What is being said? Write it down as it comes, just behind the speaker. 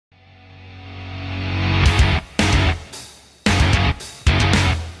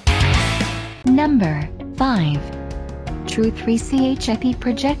Number 5. True 3CHIP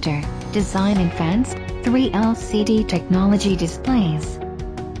Projector, Design Advanced, 3 LCD Technology Displays.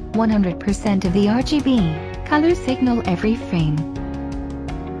 100% of the RGB color signal every frame.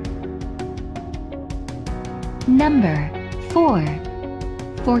 Number 4.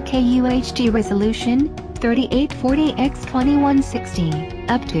 4K UHD resolution,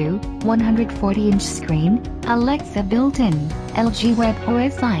 3840x2160, up to 140-inch screen, Alexa built-in, LG Web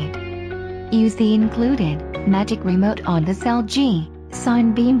OS Lite. Use the included Magic Remote on this LG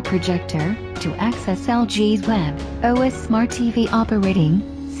Sine Beam projector to access LG's Web OS Smart TV operating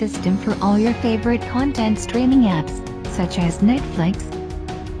system for all your favorite content streaming apps, such as Netflix.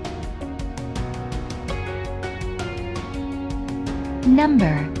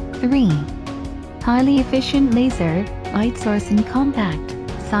 Number 3. Highly efficient laser, light source and compact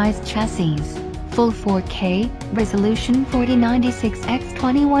size chassis. Full 4K, resolution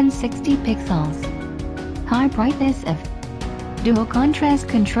 4096x2160 pixels. High brightness of dual contrast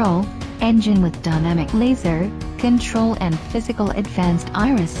control, engine with dynamic laser control and physical advanced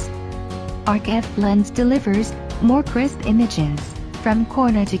iris. Arc-F lens delivers more crisp images from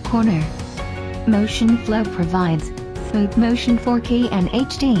corner to corner. Motion flow provides smooth motion 4K and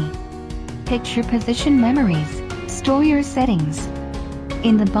HD. Picture position memories, store your settings.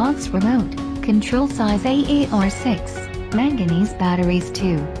 In the box remote, control size AAR6, manganese batteries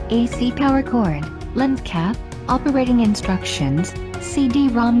 2, AC power cord, lens cap, operating instructions,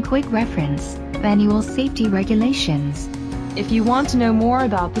 CD-ROM quick reference, manual safety regulations. If you want to know more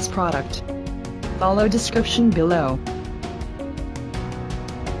about this product, follow description below.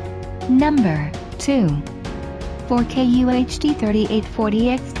 Number 2. 4K UHD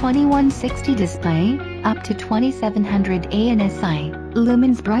 3840x2160 display, up to 2700 ANSI,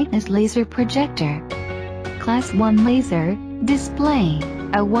 lumens brightness laser projector. Class 1 laser display,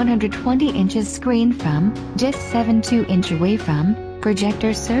 a 120 inches screen from just 7.2 inch away from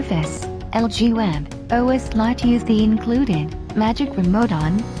projector surface. LG Web OS Lite. Use the included Magic Remote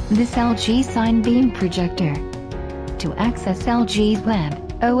on this LG Sine Beam projector to access LG's Web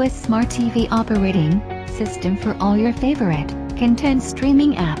OS Smart TV operating system for all your favorite content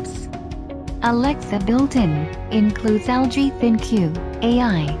streaming apps. Alexa built-in includes LG ThinQ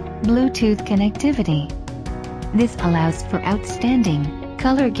AI Bluetooth connectivity. This allows for outstanding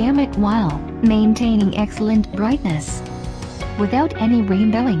color gamut while maintaining excellent brightness without any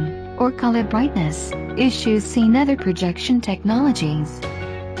rainbowing or color brightness issues seen other projection technologies.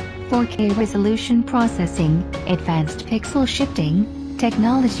 4K resolution processing, advanced pixel shifting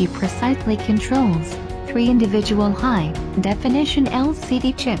technology precisely controls 3 individual high-definition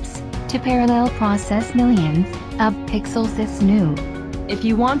LCD chips to parallel process millions of pixels. This new. If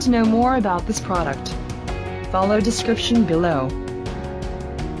you want to know more about this product, follow description below.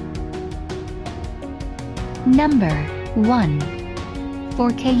 Number 1.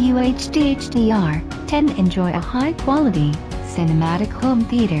 4K UHD HDR10. Enjoy a high-quality cinematic home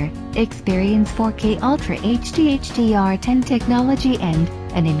theater experience. 4K Ultra HD HDR10 technology and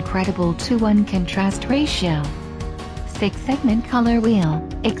an incredible 2:1 contrast ratio. 6-segment color wheel.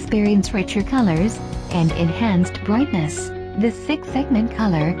 Experience richer colors and enhanced brightness. This 6-segment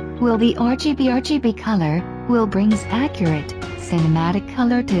color will be RGB color will brings accurate cinematic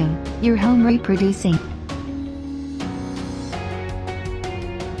color to your home, reproducing